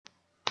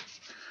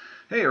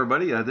Hey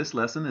everybody, this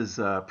lesson is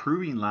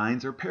proving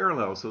lines are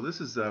parallel. So this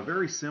is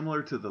very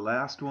similar to the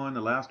last one.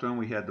 The last one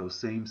we had those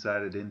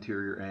same-sided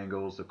interior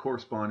angles, the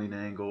corresponding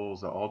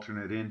angles, the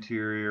alternate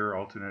interior,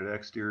 alternate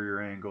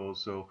exterior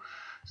angles.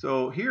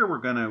 So here we're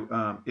going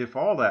to, if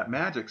all that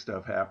magic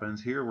stuff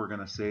happens, here we're going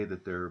to say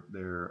that they're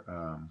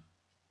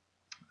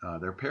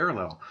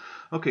parallel.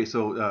 Okay,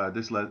 so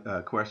this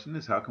question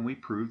is how can we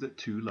prove that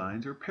two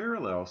lines are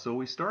parallel? So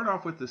we start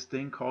off with this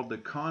thing called the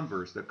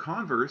converse. The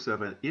converse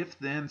of an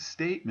if-then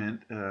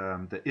statement,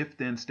 the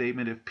if-then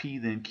statement if P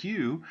then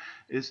Q,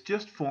 is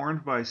just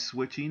formed by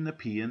switching the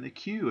P and the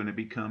Q, and it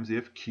becomes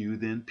if Q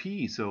then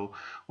P. So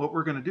what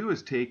we're going to do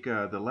is take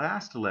the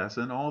last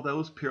lesson, all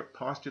those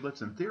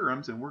postulates and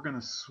theorems, and we're going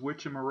to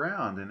switch them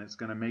around, and it's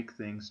going to make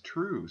things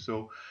true.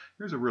 So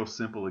here's a real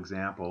simple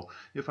example.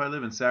 If I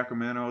live in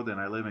Sacramento, then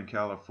I live in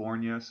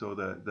California. So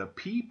the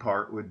P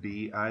part would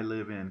be I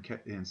live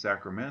in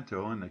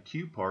Sacramento, and the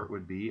Q part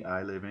would be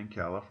I live in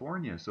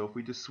California. So if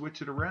we just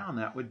switch it around,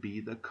 that would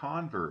be the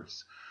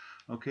converse.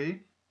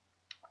 Okay?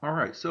 All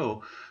right,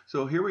 so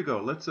here we go.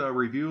 Let's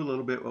review a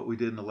little bit what we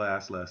did in the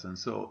last lesson.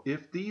 So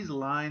if these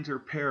lines are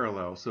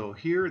parallel, so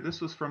here,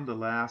 this was from the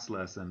last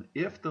lesson.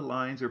 If the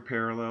lines are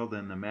parallel,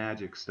 then the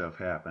magic stuff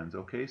happens.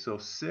 Okay, so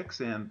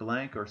 6 and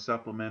blank are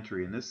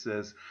supplementary, and this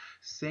says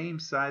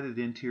same-sided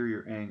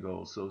interior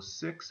angles. So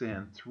 6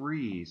 and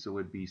 3, so it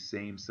would be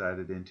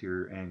same-sided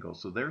interior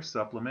angles. So they're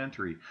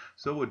supplementary.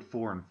 So would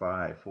 4 and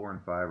 5. 4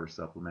 and 5 are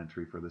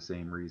supplementary for the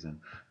same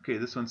reason. Okay,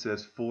 this one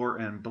says 4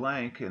 and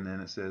blank, and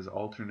then it says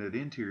alternate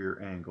interior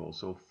angle.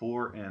 So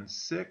 4 and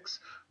 6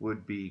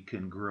 would be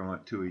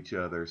congruent to each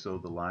other. So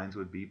the lines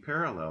would be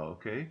parallel,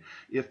 okay?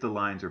 If the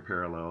lines are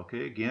parallel,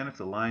 okay? Again, if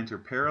the lines are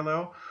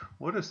parallel,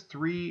 what is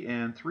 3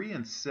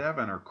 and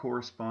 7 are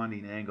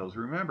corresponding angles.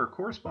 Remember,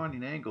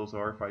 corresponding angles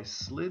are if I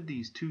slid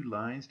these two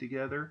lines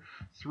together,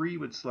 3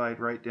 would slide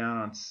right down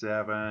on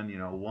 7,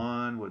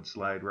 1 would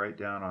slide right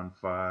down on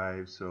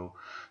 5. So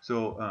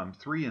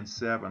 3 and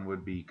 7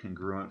 would be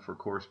congruent for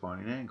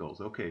corresponding angles.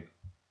 Okay.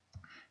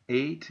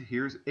 8,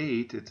 here's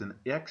 8, it's an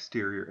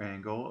exterior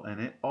angle,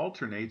 and it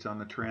alternates on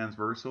the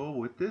transversal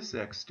with this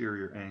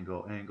exterior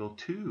angle, angle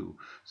 2.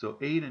 So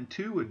 8 and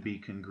 2 would be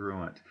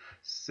congruent.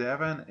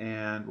 7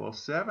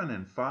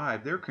 and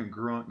 5, they're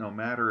congruent no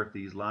matter if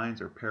these lines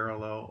are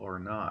parallel or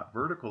not.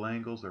 Vertical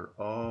angles are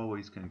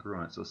always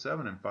congruent. So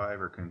 7 and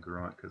 5 are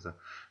congruent because of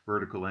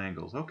vertical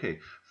angles. Okay,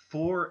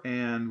 4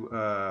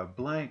 and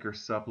blank are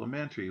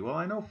supplementary. Well,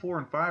 I know 4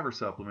 and 5 are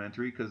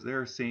supplementary because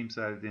they're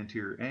same-sided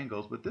interior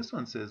angles, but this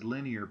one says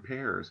linear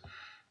pairs.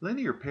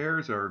 Linear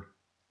pairs are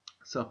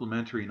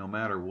supplementary no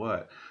matter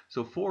what.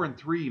 So 4 and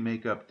 3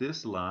 make up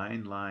this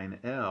line, line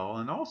L,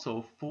 and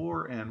also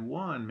 4 and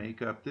 1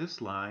 make up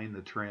this line,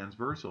 the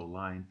transversal,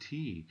 line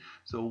T.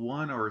 So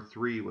 1 or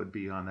 3 would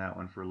be on that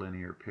one for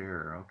linear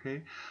pair,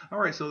 okay? All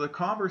right, so the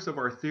converse of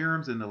our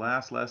theorems in the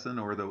last lesson,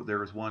 or there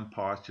was one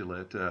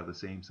postulate, the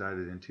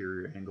same-sided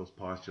interior angles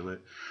postulate,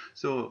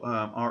 so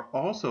are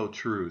also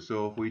true.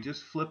 So if we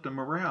just flip them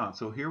around,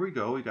 so here we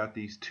go, we got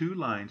these two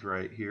lines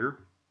right here.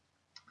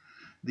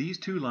 These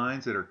two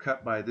lines that are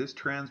cut by this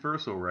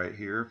transversal right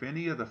here, if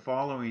any of the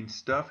following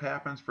stuff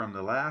happens from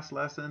the last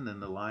lesson,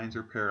 then the lines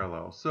are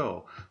parallel.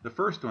 So the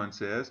first one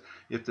says,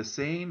 if the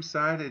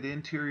same-sided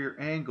interior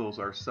angles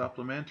are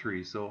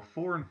supplementary, so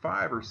 4 and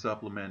 5 are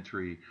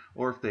supplementary,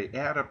 or if they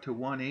add up to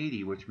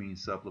 180, which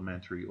means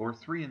supplementary, or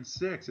 3 and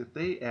 6, if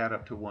they add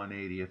up to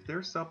 180, if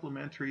they're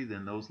supplementary,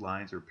 then those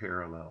lines are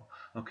parallel.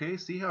 Okay,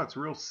 see how it's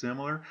real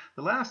similar?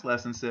 The last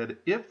lesson said,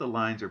 if the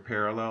lines are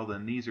parallel,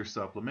 then these are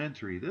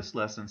supplementary. This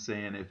lesson's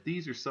saying, if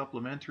these are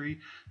supplementary,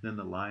 then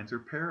the lines are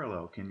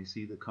parallel. Can you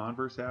see the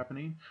converse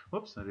happening?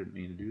 Whoops, I didn't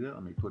mean to do that.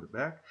 Let me put it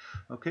back.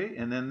 Okay,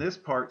 and then this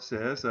part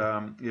says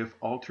if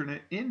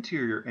alternate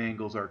interior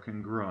angles are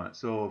congruent.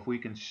 So if we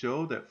can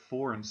show that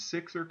 4 and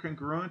 6 are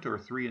congruent or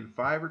 3 and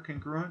 5 are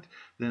congruent,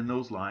 then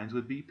those lines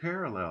would be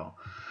parallel.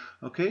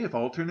 Okay, if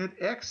alternate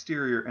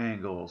exterior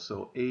angles,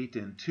 so 8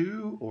 and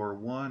 2 or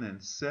 1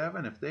 and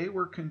 7, if they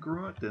were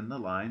congruent, then the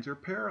lines are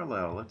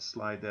parallel. Let's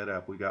slide that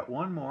up. We got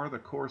one more, the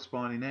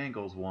corresponding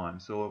angles one.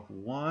 So if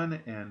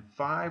 1 and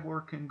 5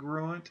 were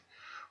congruent,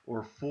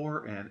 or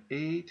 4 and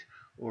 8,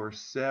 or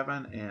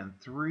 7 and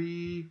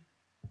 3,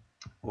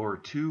 or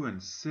 2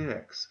 and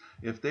 6.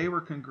 If they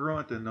were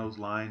congruent, then those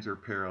lines are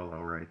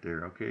parallel right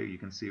there. Okay, you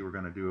can see we're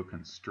going to do a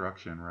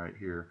construction right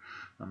here.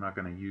 I'm not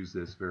going to use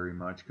this very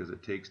much because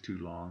it takes too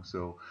long.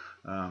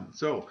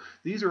 So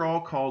these are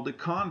all called the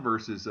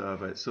converses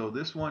of it. So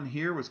this one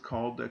here was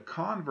called the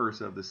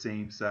converse of the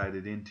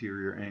same-sided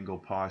interior angle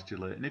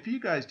postulate. And if you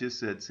guys just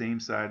said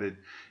same-sided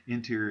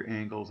interior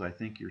angles, I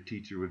think your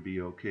teacher would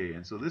be okay.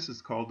 And so this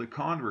is called the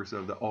converse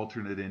of the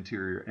alternate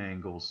interior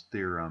angles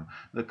theorem,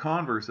 the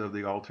converse of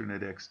the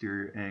alternate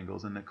exterior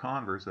angles, and the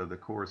converse of the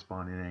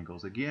corresponding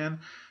angles. Again,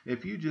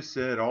 if you just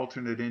said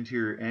alternate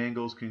interior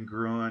angles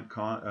congruent,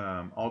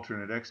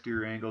 alternate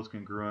exterior angles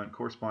congruent,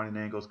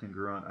 corresponding angles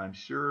congruent, I'm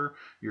sure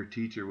your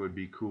teacher would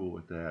be cool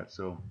with that.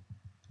 So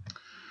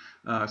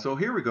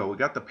here we go. We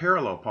got the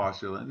parallel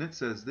postulate, and it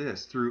says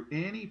this: through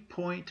any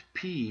point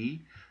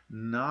P,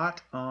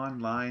 not on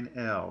line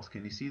L.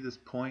 Can you see this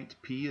point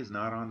P is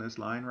not on this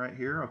line right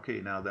here?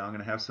 Okay, now I'm going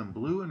to have some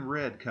blue and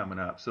red coming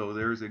up. So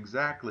there's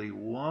exactly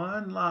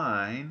one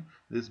line,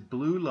 this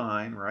blue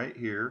line right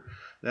here,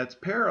 that's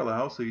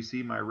parallel. So you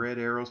see my red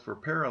arrows for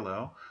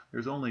parallel.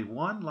 There's only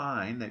one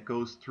line that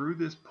goes through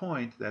this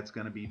point that's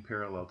going to be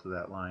parallel to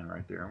that line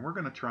right there. And we're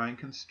going to try and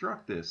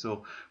construct this. So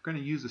we're going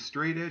to use a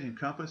straight edge and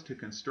compass to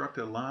construct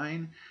a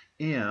line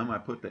M. I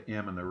put the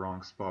M in the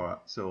wrong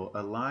spot. So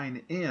a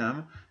line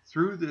M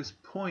through this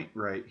point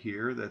right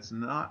here that's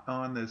not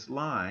on this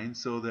line,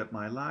 so that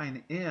my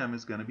line M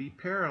is going to be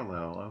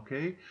parallel,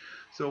 okay?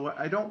 So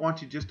I don't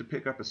want you just to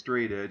pick up a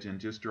straight edge and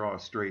just draw a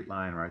straight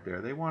line right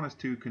there. They want us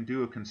to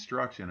do a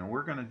construction, and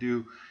we're going to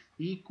do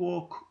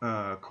equal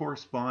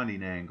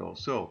corresponding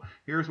angles. So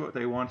here's what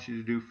they want you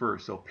to do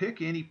first. So pick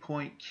any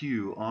point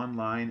Q on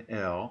line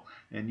L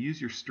and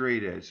use your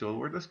straight edge. So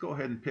let's go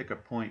ahead and pick a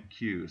point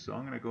Q. So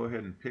I'm going to go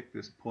ahead and pick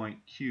this point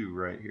Q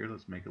right here.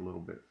 Let's make it a little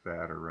bit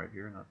fatter right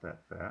here, not that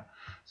fat.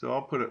 So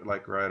I'll put it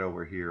like right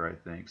over here, I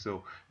think.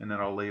 So, and then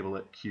I'll label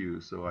it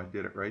Q. So I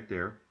did it right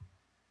there.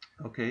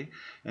 Okay,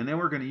 and then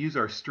we're going to use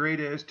our straight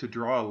edge to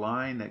draw a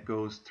line that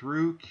goes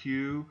through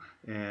Q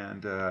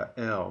and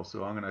L.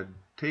 So I'm going to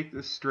take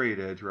this straight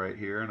edge right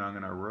here, and I'm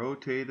going to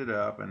rotate it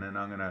up, and then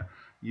I'm going to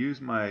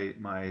use my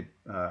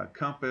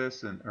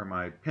compass or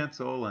my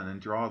pencil and then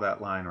draw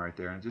that line right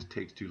there. And it just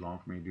takes too long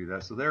for me to do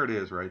that. So there it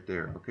is right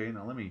there. Okay,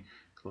 now let me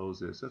close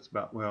this. That's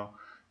about, well,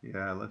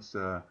 yeah, let's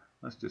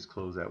just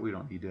close that. We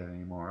don't need that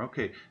anymore.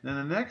 Okay, then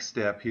the next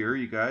step here,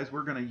 you guys,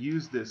 we're going to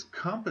use this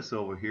compass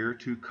over here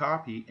to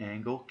copy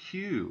angle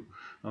Q.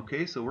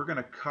 Okay, so we're going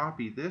to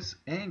copy this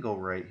angle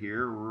right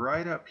here,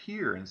 right up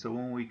here. And so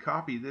when we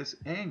copy this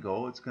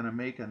angle, it's going to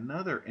make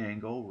another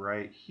angle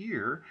right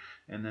here.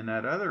 And then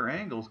that other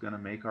angle is going to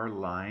make our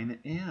line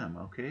M.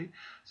 Okay,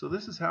 so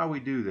this is how we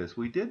do this.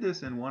 We did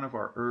this in one of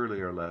our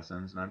earlier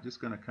lessons, and I'm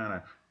just going to kind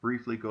of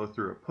briefly go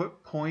through it.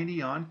 Put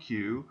pointy on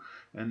Q,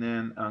 and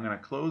then I'm going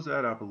to close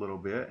that up a little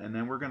bit, and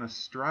then we're going to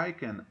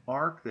strike an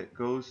arc that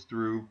goes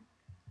through,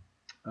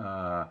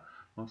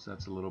 oops,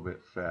 that's a little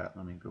bit fat.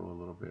 Let me go a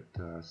little bit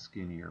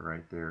skinnier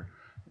right there.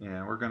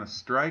 And we're going to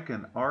strike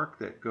an arc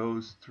that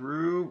goes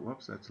through,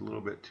 whoops, that's a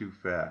little bit too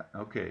fat.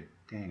 Okay,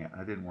 dang it,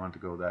 I didn't want to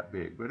go that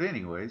big. But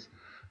anyways,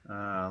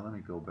 let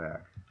me go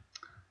back.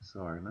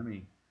 Sorry, let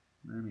me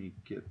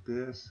get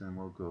this, and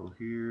we'll go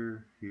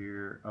here,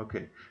 here.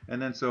 Okay,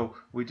 and then so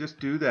we just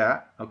do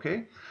that,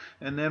 okay?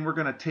 And then we're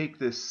going to take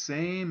this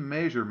same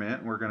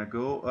measurement, and we're going to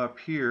go up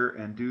here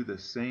and do the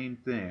same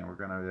thing. We're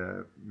going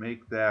to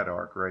make that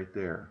arc right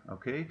there,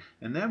 okay?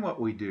 And then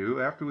what we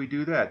do, after we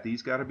do that,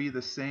 these got to be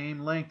the same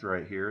length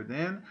right here.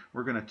 Then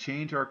we're going to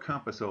change our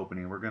compass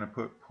opening. We're going to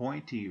put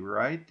pointy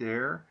right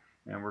there,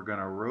 and we're going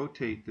to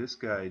rotate this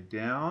guy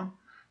down,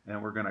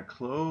 and we're going to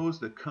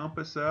close the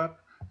compass up.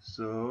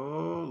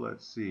 So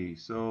let's see,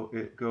 so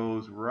it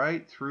goes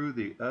right through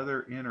the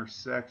other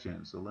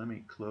intersection. So let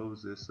me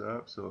close this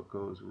up so it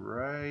goes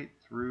right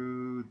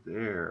through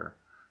there.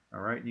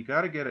 All right, and you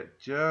got to get it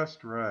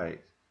just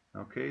right.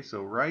 Okay,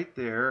 so right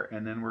there,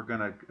 and then we're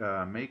going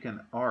to make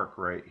an arc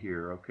right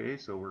here. Okay,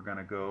 so we're going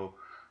to go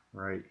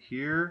right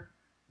here.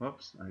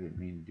 Whoops, I didn't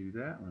mean to do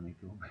that. Let me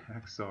go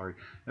back. Sorry,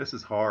 this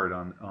is hard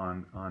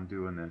on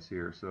doing this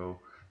here. So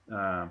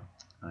I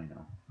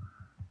know.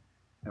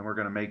 And we're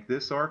going to make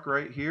this arc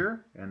right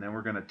here, and then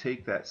we're going to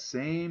take that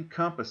same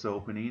compass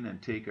opening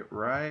and take it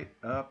right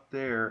up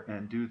there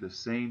and do the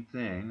same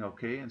thing,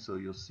 okay? And so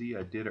you'll see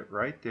I did it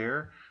right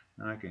there,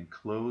 and I can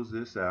close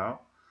this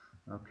out,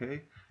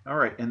 okay? All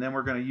right, and then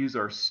we're going to use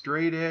our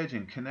straight edge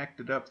and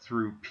connect it up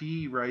through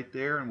P right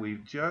there, and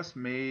we've just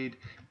made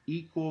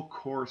equal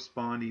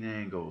corresponding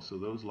angles. So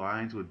those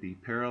lines would be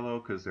parallel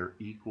because they're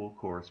equal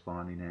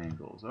corresponding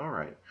angles. All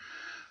right.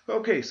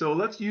 Okay, so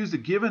let's use the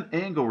given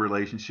angle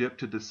relationship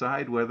to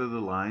decide whether the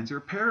lines are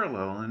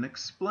parallel and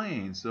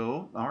explain.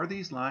 So, are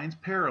these lines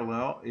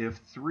parallel if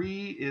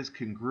 3 is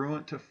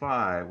congruent to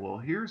 5? Well,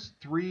 here's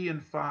 3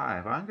 and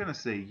 5. I'm going to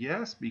say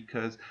yes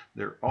because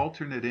they're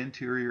alternate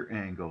interior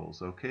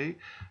angles, okay?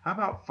 How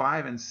about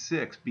 5 and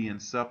 6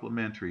 being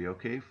supplementary,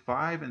 okay?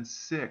 5 and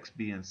 6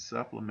 being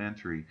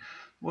supplementary.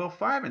 Well,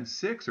 5 and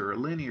 6 are a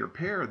linear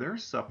pair. They're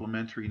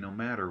supplementary no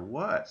matter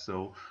what.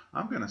 So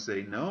I'm going to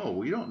say no,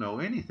 we don't know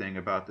anything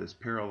about this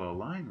parallel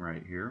line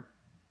right here.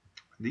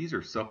 These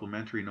are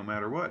supplementary no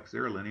matter what because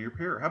they're a linear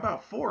pair. How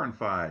about 4 and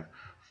 5?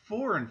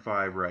 4 and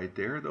 5 right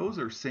there. Those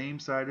are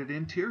same-sided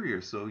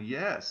interiors. So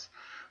yes,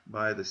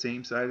 by the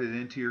same-sided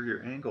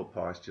interior angle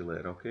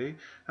postulate, okay?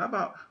 How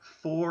about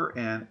 4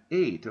 and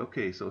 8?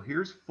 Okay, so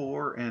here's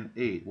 4 and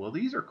 8. Well,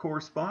 these are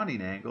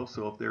corresponding angles,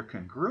 so if they're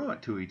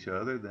congruent to each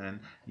other,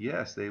 then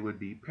yes, they would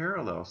be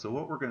parallel. So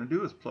what we're going to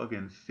do is plug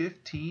in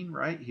 15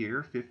 right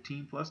here.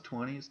 15 plus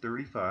 20 is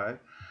 35.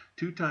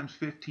 2 times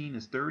 15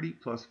 is 30,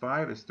 plus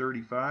 5 is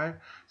 35.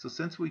 So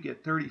since we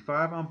get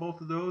 35 on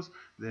both of those,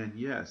 then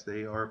yes,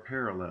 they are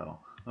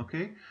parallel.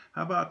 Okay,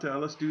 how about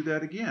let's do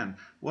that again.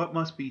 What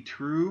must be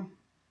true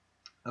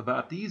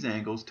about these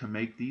angles to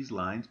make these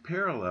lines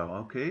parallel,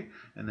 okay?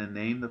 And then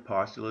name the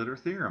postulate or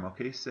theorem,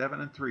 okay? 7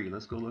 and 3.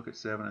 Let's go look at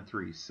 7 and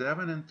 3.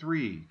 7 and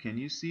 3. Can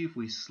you see if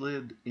we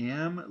slid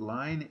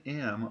line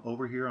M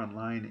over here on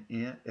line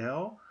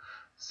L?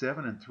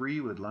 7 and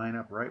 3 would line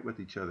up right with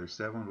each other.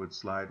 7 would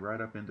slide right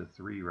up into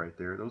 3 right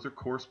there. Those are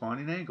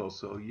corresponding angles.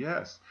 So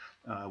yes,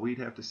 we'd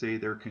have to say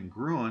they're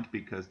congruent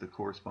because the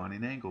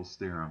corresponding angles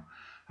theorem.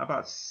 How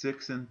about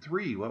 6 and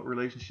 3? What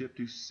relationship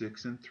do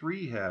 6 and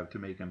 3 have to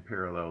make them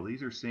parallel?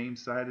 These are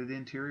same-sided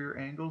interior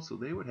angles, so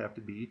they would have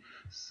to be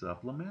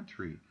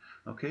supplementary.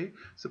 Okay,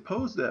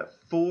 suppose that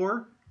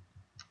 4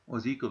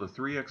 was equal to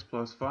 3x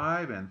plus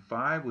 5 and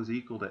 5 was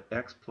equal to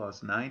x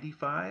plus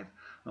 95.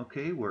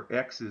 Okay, where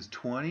x is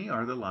 20,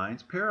 are the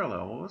lines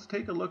parallel? Well, let's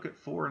take a look at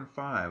 4 and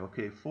 5.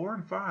 Okay, 4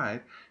 and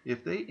 5,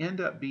 if they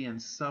end up being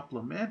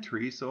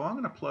supplementary, so I'm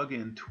going to plug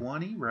in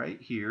 20 right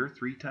here.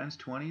 3 times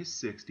 20 is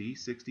 60.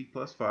 60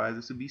 plus 5,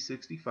 this would be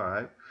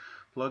 65.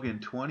 Plug in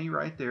 20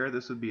 right there,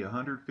 this would be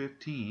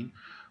 115.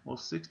 Well,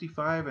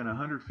 65 and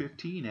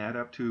 115 add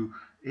up to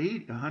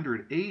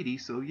 180,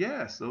 so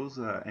yes, those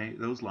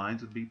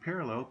lines would be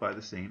parallel by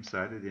the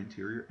same-sided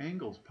interior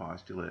angles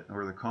postulate,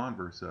 or the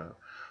converse of.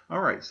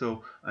 All right,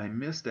 so I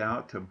missed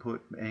out to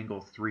put angle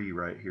 3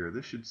 right here.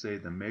 This should say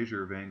the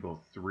measure of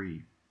angle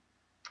 3.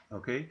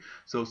 Okay,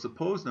 so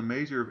suppose the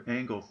measure of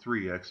angle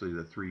 3, actually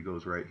the 3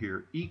 goes right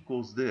here,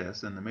 equals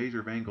this, and the measure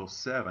of angle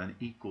 7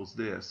 equals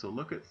this. So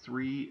look at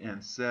 3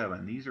 and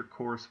 7. These are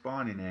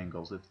corresponding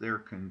angles. If they're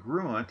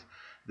congruent,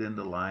 then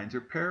the lines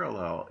are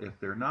parallel. If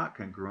they're not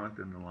congruent,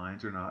 then the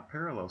lines are not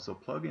parallel. So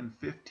plug in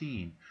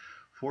 15.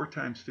 4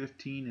 times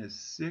 15 is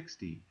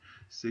 60.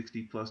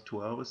 60 plus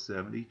 12 is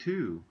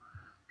 72.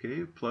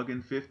 Okay, plug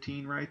in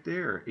 15 right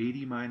there.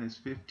 80 minus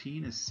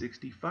 15 is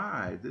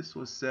 65. This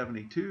was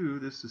 72.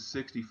 This is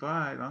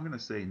 65. I'm going to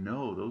say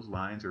no, those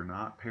lines are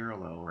not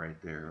parallel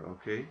right there.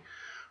 Okay.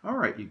 All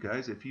right, you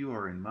guys, if you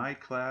are in my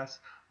class,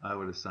 I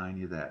would assign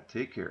you that.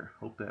 Take care.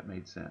 Hope that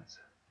made sense.